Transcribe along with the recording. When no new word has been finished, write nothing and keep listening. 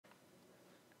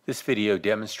This video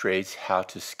demonstrates how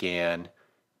to scan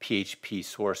PHP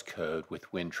source code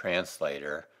with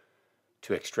WinTranslator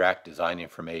to extract design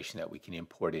information that we can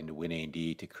import into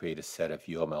WinAD to create a set of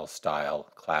UML-style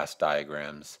class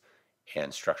diagrams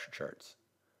and structure charts.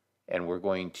 And we're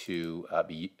going to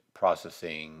be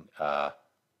processing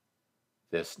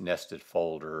this nested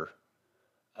folder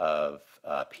of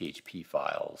PHP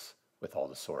files with all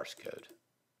the source code.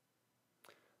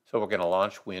 So we're going to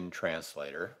launch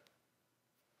WinTranslator.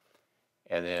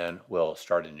 And then we'll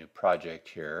start a new project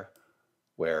here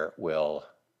where we'll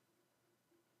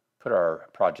put our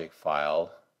project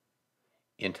file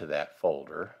into that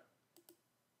folder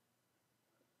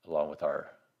along with our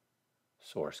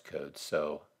source code.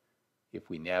 So if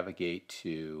we navigate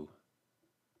to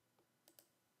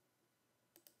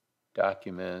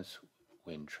Documents,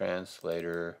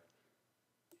 WinTranslator,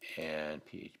 and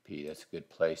PHP, that's a good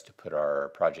place to put our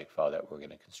project file that we're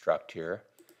going to construct here.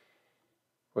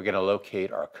 We're going to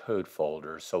locate our code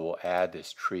folder, so we'll add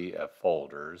this tree of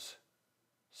folders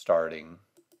starting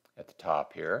at the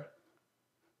top here.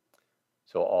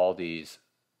 So all these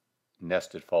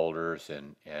nested folders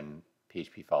and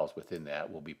PHP files within that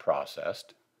will be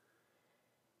processed.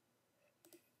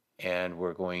 And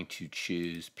we're going to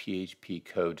choose PHP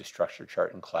code to structure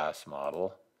chart and class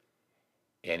model.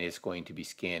 And it's going to be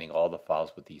scanning all the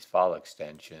files with these file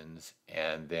extensions,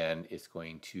 and then it's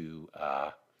going to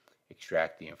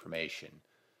extract the information.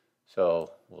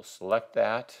 So we'll select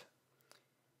that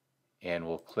and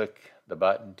we'll click the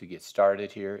button to get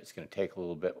started here. It's going to take a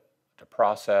little bit to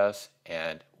process,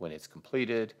 and when it's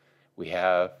completed we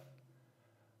have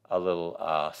a little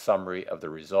summary of the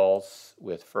results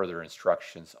with further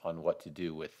instructions on what to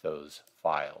do with those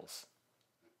files.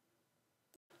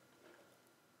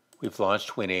 We've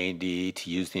launched WinAD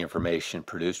to use the information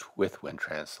produced with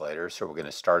WinTranslator, so we're going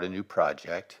to start a new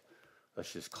project.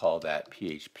 Let's just call that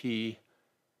PHP,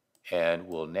 and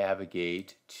we'll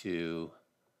navigate to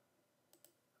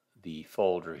the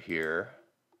folder here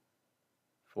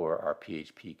for our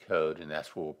PHP code, and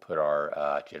that's where we'll put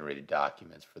our generated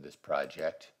documents for this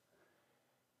project.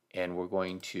 And we're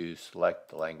going to select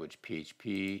the language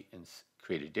PHP and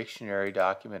create a dictionary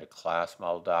document, a class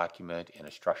model document, and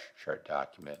a structure chart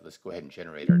document. Let's go ahead and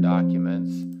generate our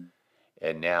documents.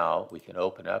 And now we can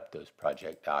open up those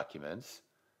project documents.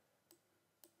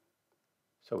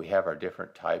 So we have our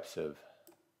different types of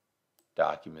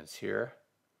documents here.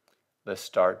 Let's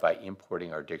start by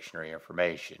importing our dictionary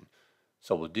information.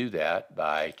 So we'll do that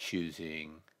by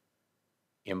choosing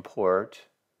Import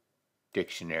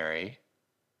Dictionary,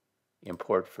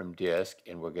 Import from Disk,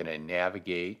 and we're going to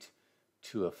navigate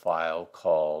to a file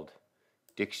called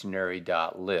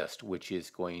dictionary.list, which is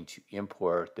going to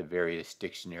import the various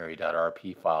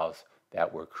dictionary.rp files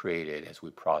that were created as we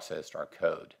processed our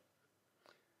code.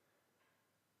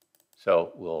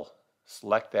 So we'll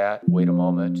select that, wait a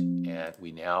moment, and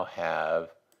we now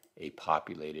have a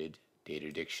populated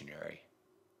data dictionary.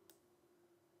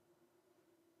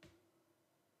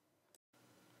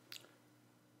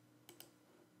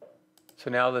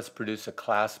 So now let's produce a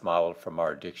class model from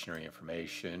our dictionary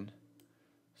information.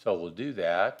 So we'll do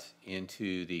that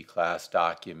into the class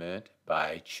document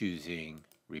by choosing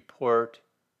Report,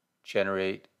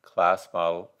 Generate Class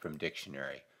Model from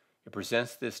Dictionary. It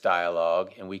presents this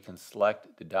dialog, and we can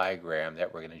select the diagram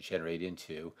that we're going to generate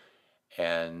into.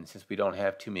 And since we don't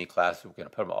have too many classes, we're going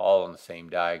to put them all on the same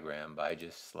diagram by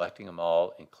just selecting them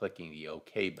all and clicking the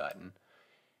OK button.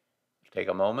 It'll take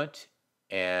a moment,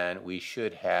 and we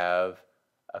should have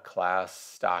a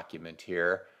class document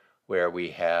here where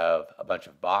we have a bunch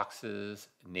of boxes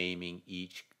naming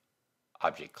each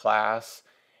object class,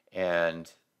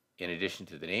 and in addition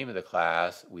to the name of the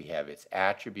class, we have its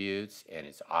attributes and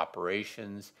its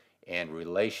operations and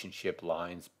relationship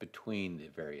lines between the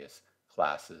various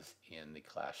classes in the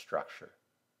class structure.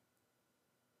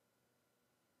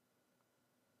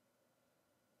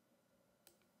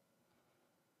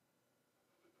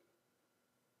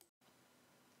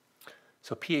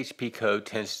 So PHP code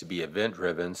tends to be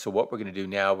event-driven, so what we're going to do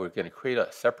now, we're going to create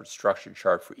a separate structure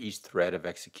chart for each thread of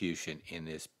execution in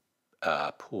this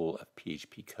pool of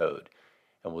PHP code.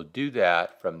 And we'll do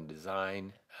that from the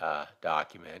design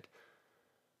document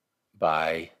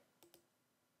by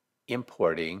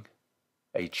importing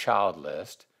a child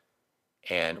list,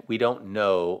 and we don't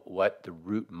know what the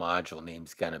root module name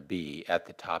is going to be at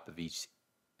the top of each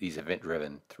these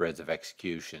event-driven threads of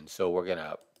execution. So we're going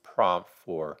to prompt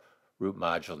for root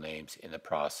module names in the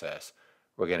process.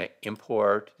 We're going to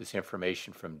import this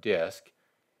information from disk,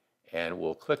 and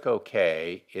we'll click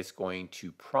OK. It's going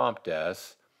to prompt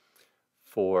us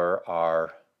for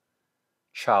our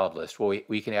child list. Well,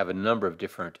 we can have a number of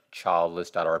different child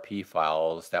list.rp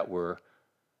files that were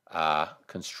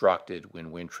constructed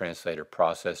when WinTranslator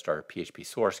processed our PHP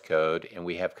source code, and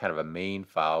we have kind of a main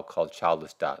file called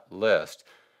childlist.list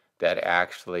that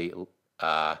actually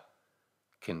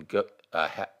can go,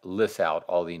 list out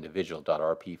all the individual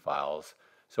 .rp files.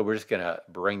 So we're just going to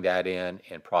bring that in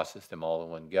and process them all in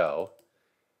one go.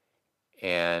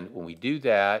 And when we do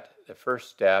that, the first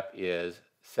step is,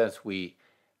 since we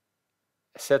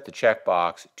set the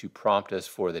checkbox to prompt us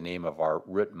for the name of our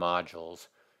root modules,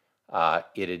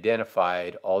 it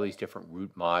identified all these different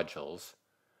root modules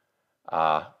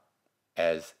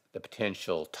as the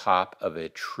potential top of a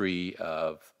tree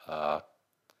of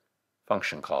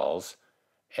function calls.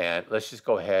 And let's just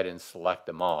go ahead and select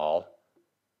them all.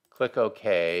 Click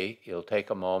OK. It'll take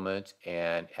a moment,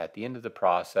 and at the end of the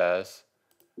process,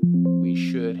 we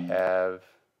should have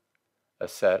a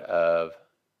set of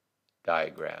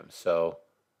diagrams. So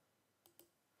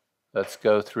let's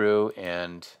go through,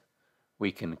 and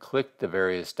we can click the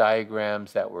various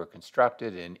diagrams that were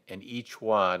constructed, and each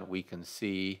one we can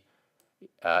see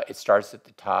it starts at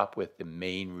the top with the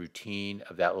main routine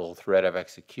of that little thread of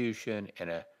execution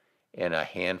and a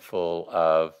handful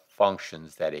of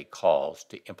functions that it calls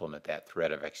to implement that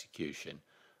thread of execution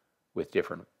with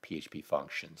different PHP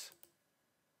functions.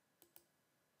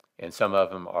 And some of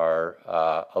them are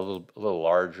a little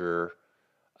larger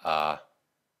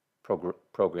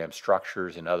program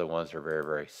structures, and other ones are very,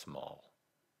 very small.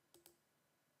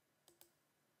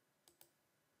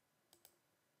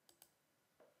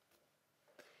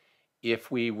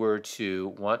 If we were to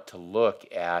want to look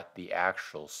at the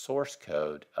actual source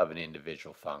code of an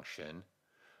individual function,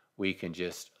 we can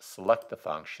just select the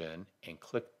function and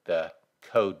click the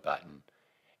code button,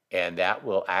 and that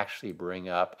will actually bring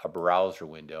up a browser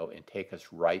window and take us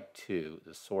right to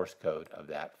the source code of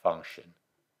that function.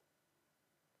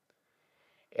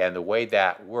 And the way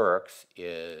that works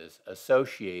is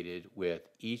associated with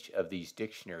each of these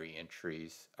dictionary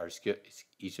entries, or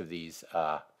each of these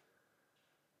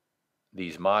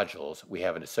modules. We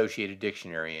have an associated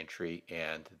dictionary entry,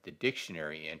 and the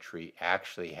dictionary entry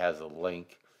actually has a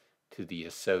link to the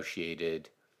associated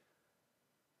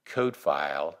code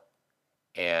file.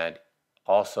 And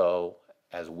also,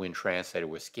 as WinTranslator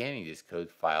was scanning these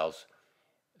code files,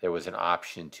 there was an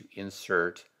option to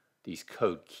insert these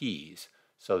code keys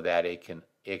so that it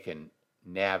can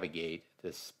navigate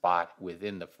the spot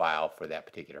within the file for that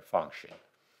particular function.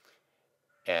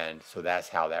 And so that's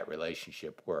how that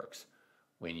relationship works.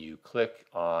 When you click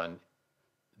on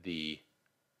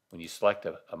when you select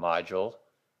a module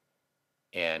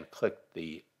and click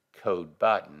the code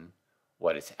button,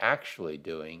 what it's actually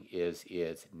doing is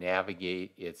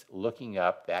it's looking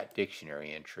up that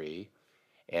dictionary entry,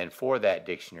 and for that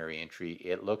dictionary entry,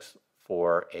 it looks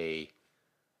for a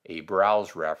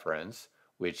browse reference,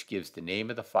 which gives the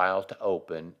name of the file to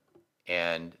open,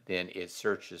 and then it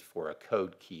searches for a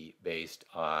code key based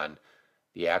on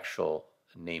the actual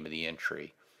name of the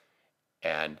entry,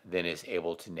 and then is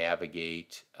able to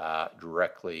navigate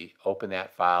directly, open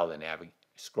that file, and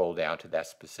scroll down to that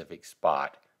specific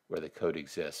spot where the code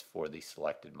exists for the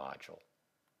selected module.